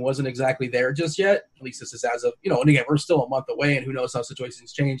Johnson wasn't exactly there just yet. At least this is as of, and again, we're still a month away, and who knows how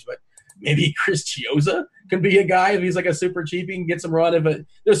situations change, but maybe Chris Chiozza can be a guy if he's like a super cheapie and get some run. But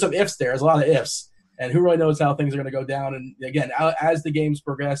there's some ifs there. There's a lot of ifs. And who really knows how things are going to go down. And, again, as the games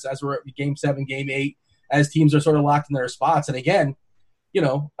progress, as we're at Game 7, Game 8, as teams are sort of locked in their spots. And, again,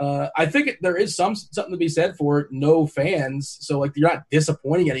 I think there is something to be said for no fans. So, you're not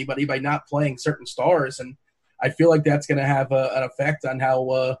disappointing anybody by not playing certain stars. And I feel like that's going to have an effect on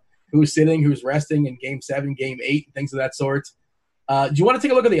how who's sitting, who's resting in Game 7, Game 8, and things of that sort. Do you want to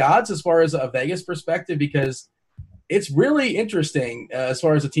take a look at the odds as far as a Vegas perspective? Because it's really interesting as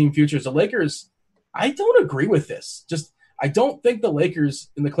far as the team futures. The Lakers – I don't agree with this. I don't think the Lakers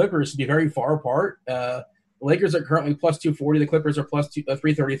and the Clippers should be very far apart. The Lakers are currently plus 240. The Clippers are plus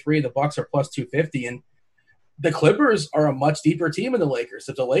 333. The Bucks are plus 250. And the Clippers are a much deeper team than the Lakers.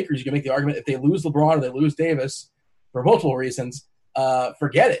 If the Lakers, you can make the argument if they lose LeBron or they lose Davis for multiple reasons,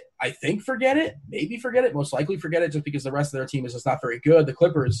 forget it. I think forget it. Maybe forget it. Most likely forget it just because the rest of their team is just not very good. The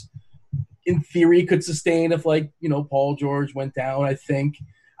Clippers, in theory, could sustain if Paul George went down, I think.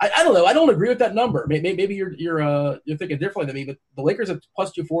 I don't know. I don't agree with that number. Maybe you're thinking differently than me, but the Lakers at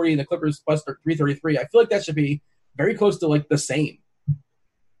plus 240 and the Clippers plus 333. I feel like that should be very close to the same.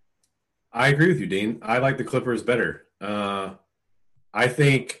 I agree with you, Dean. I like the Clippers better. I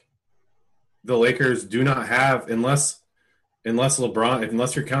think the Lakers do not have, unless you're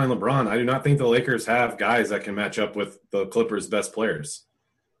counting LeBron, I do not think the Lakers have guys that can match up with the Clippers' best players.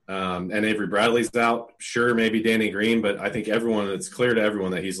 And Avery Bradley's out. Sure, maybe Danny Green, but I think it's clear to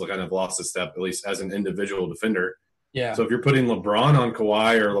everyone that he's kind of lost a step, at least as an individual defender. Yeah. So if you're putting LeBron on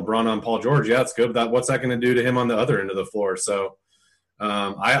Kawhi or LeBron on Paul George, yeah, it's good. What's that going to do to him on the other end of the floor? So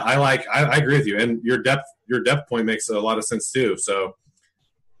I agree with you. And your depth point makes a lot of sense too. So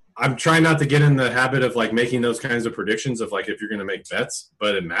I'm trying not to get in the habit of making those kinds of predictions of if you're going to make bets,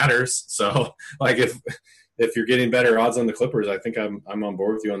 but it matters. So if you're getting better odds on the Clippers, I think I'm on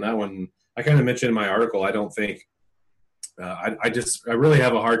board with you on that one. I kind of mentioned in my article, I don't think I really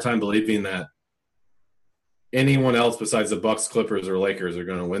have a hard time believing that anyone else besides the Bucks, Clippers, or Lakers are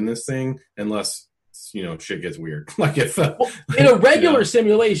going to win this thing unless shit gets weird. Like if in a regular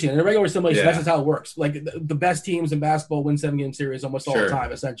simulation, that's just how it works. Like the best teams in basketball win 7-game series almost all the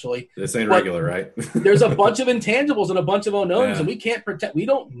time, essentially. This ain't regular, right? There's a bunch of intangibles and a bunch of unknowns, and we can't pretend we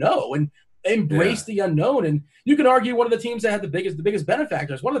don't know and embrace the unknown. And you can argue one of the teams that had the biggest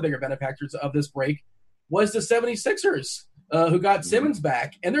benefactors, one of the bigger benefactors of this break was the 76ers. Who got Simmons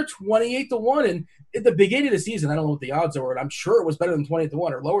back, and they're 28-1. And at the beginning of the season, I don't know what the odds are, and I'm sure it was better than 28-1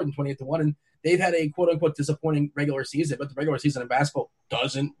 or lower than 28-1. And they've had a quote unquote disappointing regular season, but the regular season in basketball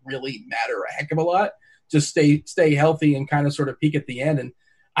doesn't really matter a heck of a lot. Just stay healthy and kind of sort of peak at the end. And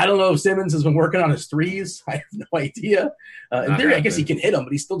I don't know if Simmons has been working on his threes. I have no idea. In theory, I guess he can hit them,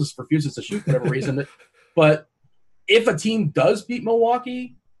 but he still just refuses to shoot for whatever reason. But if a team does beat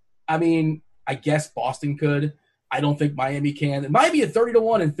Milwaukee, I mean, I guess Boston could. I don't think Miami can. It might be at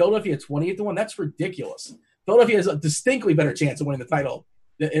 30-1 and Philadelphia at 28-1. That's ridiculous. Philadelphia has a distinctly better chance of winning the title,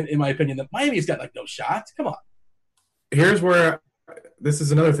 in my opinion. Than Miami's got no shot. Come on. Here's where this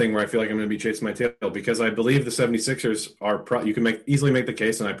is another thing where I feel like I'm going to be chasing my tail because I believe the 76ers are you can easily make the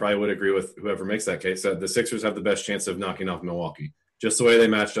case, and I probably would agree with whoever makes that case, that the Sixers have the best chance of knocking off Milwaukee. Just the way they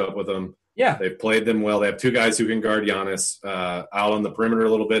matched up with them. Yeah. They've played them well. They have two guys who can guard Giannis out on the perimeter a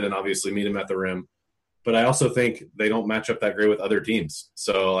little bit and obviously meet him at the rim. But I also think they don't match up that great with other teams.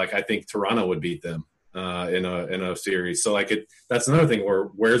 So, I think Toronto would beat them in a series. So, that's another thing.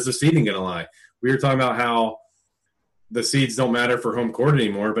 Where's the seeding going to lie? We were talking about how the seeds don't matter for home court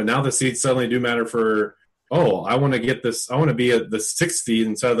anymore, but now the seeds suddenly do matter for, I want to get this. I want to be the 6th seed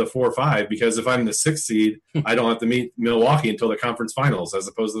instead of the 4 or 5 because if I'm the 6th seed, I don't have to meet Milwaukee until the conference finals as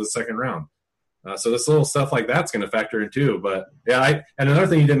opposed to the second round. So this little stuff like that's going to factor in too. But and another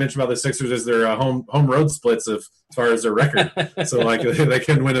thing you didn't mention about the Sixers is their home road splits as far as their record. So they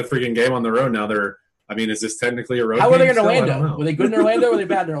can win a freaking game on the road now. Is this technically a road game? How are they in Orlando? Were they good in Orlando or were they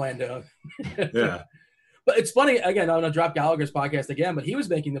bad in Orlando? Yeah. But it's funny, again, I'm going to drop Gallagher's podcast again, but he was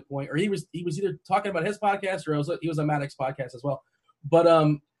making the point, or he was either talking about his podcast or he was on Maddox's podcast as well. But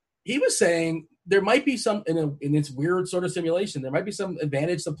he was saying there might be some, in its weird sort of simulation, there might be some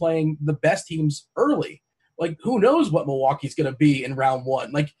advantage to playing the best teams early. Like, who knows what Milwaukee's going to be in round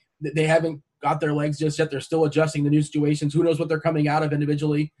one? Like, they haven't got their legs just yet. They're still adjusting to new situations. Who knows what they're coming out of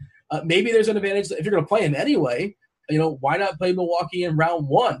individually? Maybe there's an advantage if you're going to play them anyway. Why not play Milwaukee in round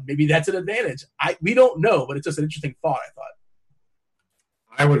one? Maybe that's an advantage. We don't know, but it's just an interesting thought, I thought.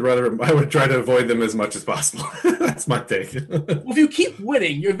 I would try to avoid them as much as possible. That's my take. Well, if you keep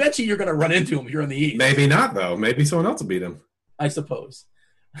winning, eventually you're going to run into them if you're in the East. Maybe not, though. Maybe someone else will beat them. I suppose.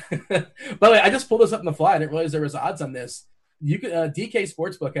 By the way, I just pulled this up on the fly. I didn't realize there was odds on this. You can DK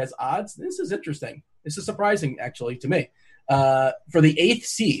Sportsbook has odds. This is interesting. This is surprising, actually, to me. For the 8th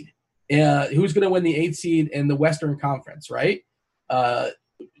seed, who's going to win the 8th seed in the Western Conference, right?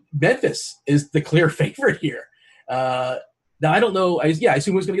 Memphis is the clear favorite here. Now, I don't know. I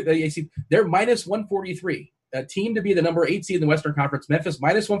assume who's going to get the 8th seed. They're minus 143. A team to be the number 8 seed in the Western Conference. Memphis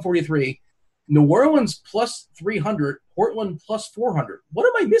minus 143. New Orleans plus 300. Portland plus 400. What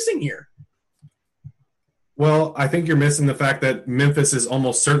am I missing here? Well, I think you're missing the fact that Memphis is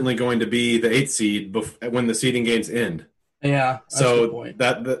almost certainly going to be the 8th seed when the seeding games end. Yeah, that's a good point.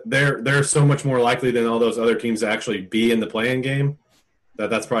 They're so much more likely than all those other teams to actually be in the play-in game.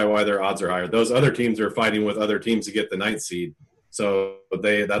 That's probably why their odds are higher. Those other teams are fighting with other teams to get the 9th seed. So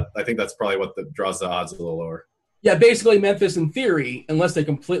I think that's probably what draws the odds a little lower. Yeah, basically Memphis in theory, unless they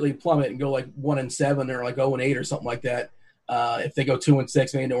completely plummet and go 1-7 or 0-8 or something like that. If they go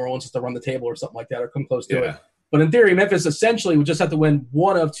 2-6, maybe New Orleans has to run the table or something like that or come close to it. But in theory, Memphis essentially would just have to win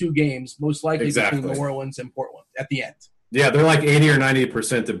one of 2 games, most likely between New Orleans and Portland at the end. Yeah, they're like 80 or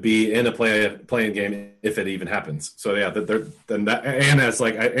 90% to be in a play-in game if it even happens. So yeah, I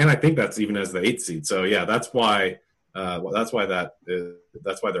think that's even as the 8th seed. So yeah, that's why their odds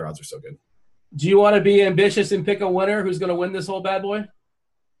are so good. Do you want to be ambitious and pick a winner who's going to win this whole bad boy?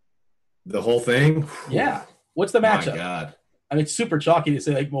 The whole thing? Yeah. What's the matchup? My God. I mean, it's super chalky to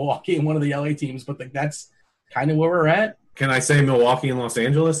say Milwaukee and one of the LA teams, but that's kind of where we're at. Can I say Milwaukee and Los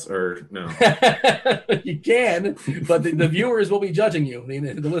Angeles or no? You can, but the viewers will be judging you.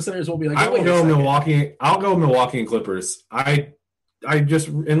 The listeners will be like, I will go Milwaukee. I'll go Milwaukee and Clippers. I just,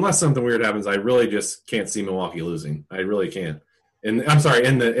 unless something weird happens, I really just can't see Milwaukee losing. I really can't. And I'm sorry,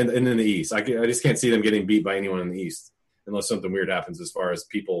 in the East, I just can't see them getting beat by anyone in the East unless something weird happens as far as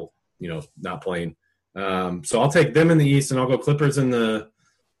people, not playing. So I'll take them in the East, and I'll go Clippers in the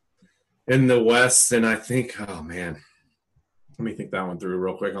West. And I think, oh man, Let me think that one through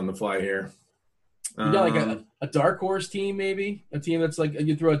real quick on the fly here. You got like a dark horse team, maybe a team that's like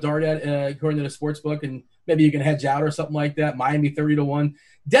you throw a dart at according to the sports book, and maybe you can hedge out or something like that. Miami 30-1,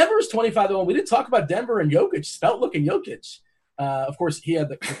 Denver's 25-1. We didn't talk about Denver and Jokic, stout looking Jokic. Of course, he had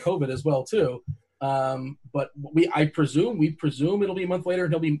the COVID as well too. But we presume it'll be a month later,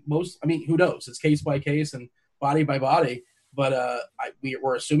 and he'll be who knows? It's case by case and body by body. But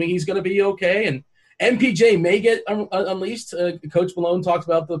we're assuming he's going to be okay, and MPJ may get unleashed. Coach Malone talked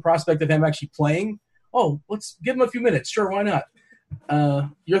about the prospect of him actually playing. Oh, let's give him a few minutes. Sure, why not?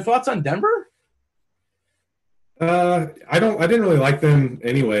 Your thoughts on Denver? I didn't really like them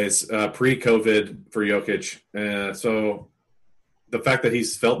anyways, pre-COVID for Jokic. So the fact that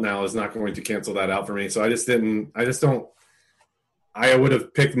he's felt now is not going to cancel that out for me. So I would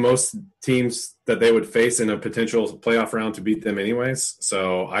have picked most teams that they would face in a potential playoff round to beat them anyways.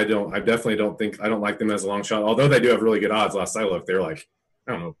 So I don't like them as a long shot, although they do have really good odds. Last I looked, they're like,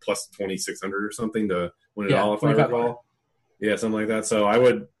 I don't know, plus 2,600 or something to win it all, if I recall. Yeah, something like that. So I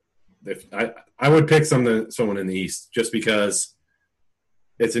would pick someone in the East just because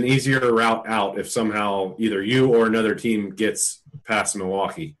it's an easier route out if somehow either you or another team gets past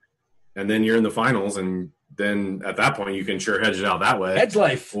Milwaukee. And then you're in the finals, and then at that point you can sure hedge it out that way. Hedge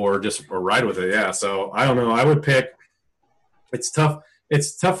life. Or ride with it, yeah. So I don't know. I would pick – it's tough.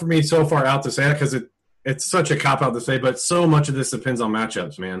 It's tough for me so far out to say that because it's such a cop-out to say, but so much of this depends on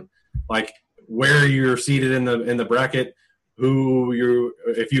matchups, man. Like where you're seated in the bracket,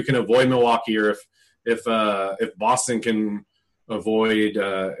 if you can avoid Milwaukee, or if Boston can avoid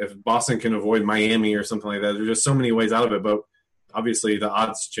Miami or something like that. There's just so many ways out of it, but obviously the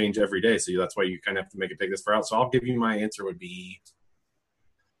odds change every day, so that's why you kind of have to make a pick this far out. So I'll give you my answer would be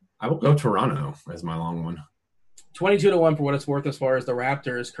I will go Toronto as my long one. 22-1 for what it's worth as far as the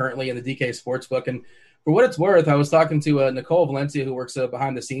Raptors currently in the DK Sportsbook. And for what it's worth, I was talking to Nicole Valencia, who works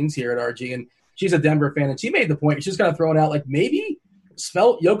behind the scenes here at RG, and she's a Denver fan, and she made the point. She's kind of throwing out like maybe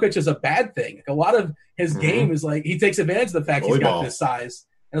Svelte Jokic is a bad thing. Like a lot of his game is like he takes advantage of the fact he's got this size.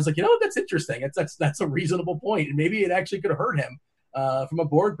 And I was like, that's interesting. That's a reasonable point, and maybe it actually could hurt him from a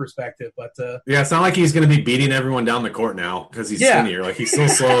board perspective. But it's not like he's going to be beating everyone down the court now because he's skinnier. Like he's so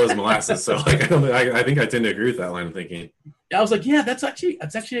slow as molasses. So like I think I tend to agree with that line of thinking. I was like, that's actually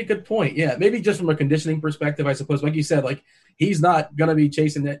a good point. Yeah, maybe just from a conditioning perspective, I suppose. Like you said, like he's not going to be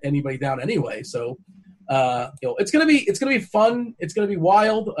chasing anybody down anyway. So it's going to be fun. It's going to be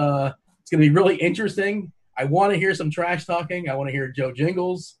wild. It's going to be really interesting. I want to hear some trash talking. I want to hear Joe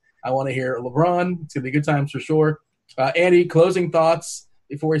Jingles. I want to hear LeBron. It's going to be good times for sure. Andy, closing thoughts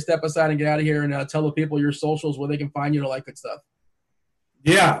before we step aside and get out of here, and tell the people your socials where they can find you to like good stuff.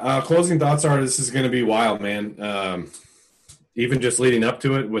 Yeah, closing thoughts are this is going to be wild, man. Even just leading up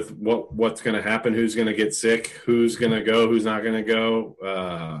to it with what's going to happen, who's going to get sick, who's going to go, who's not going to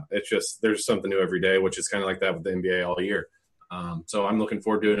go. It's just there's something new every day, which is kind of like that with the NBA all year. So I'm looking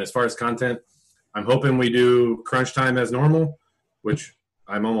forward to it. And as far as content, I'm hoping we do crunch time as normal, which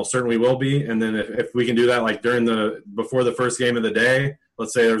I'm almost certain we will be. And then if we can do that, like before the first game of the day,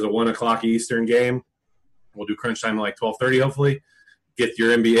 let's say there's a 1:00 Eastern game, we'll do crunch time at like 12:30, hopefully. Get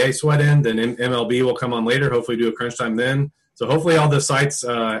your NBA sweat in. Then MLB will come on later. Hopefully do a crunch time then. So hopefully all the sites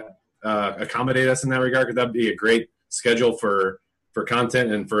accommodate us in that regard, because that'd be a great schedule for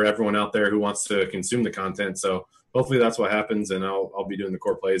content and for everyone out there who wants to consume the content. So hopefully that's what happens, and I'll be doing the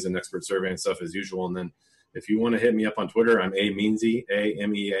core plays and expert survey and stuff as usual. And then if you want to hit me up on Twitter, I'm Ameansy,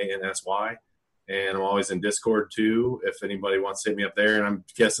 Ameansy, and I'm always in Discord too if anybody wants to hit me up there. And I'm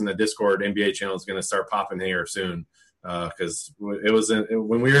guessing the Discord NBA channel is going to start popping here soon because it was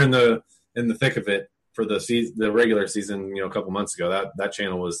when we were in the thick of it for the regular season, a couple months ago. That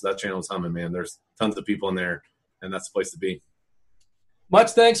channel was humming, man. There's tons of people in there, and that's the place to be.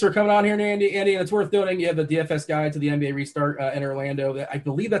 Much thanks for coming on here, Andy. And it's worth noting you have the DFS guide to the NBA restart in Orlando. I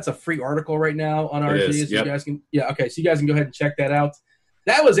believe that's a free article right now on RG. So you guys can, so you guys can go ahead and check that out.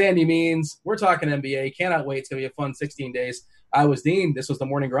 That was Andy Means. We're talking NBA. Cannot wait. It's going to be a fun 16 days. I was Dean. This was The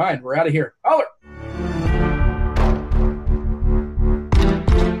Morning Grind. We're out of here. Holler!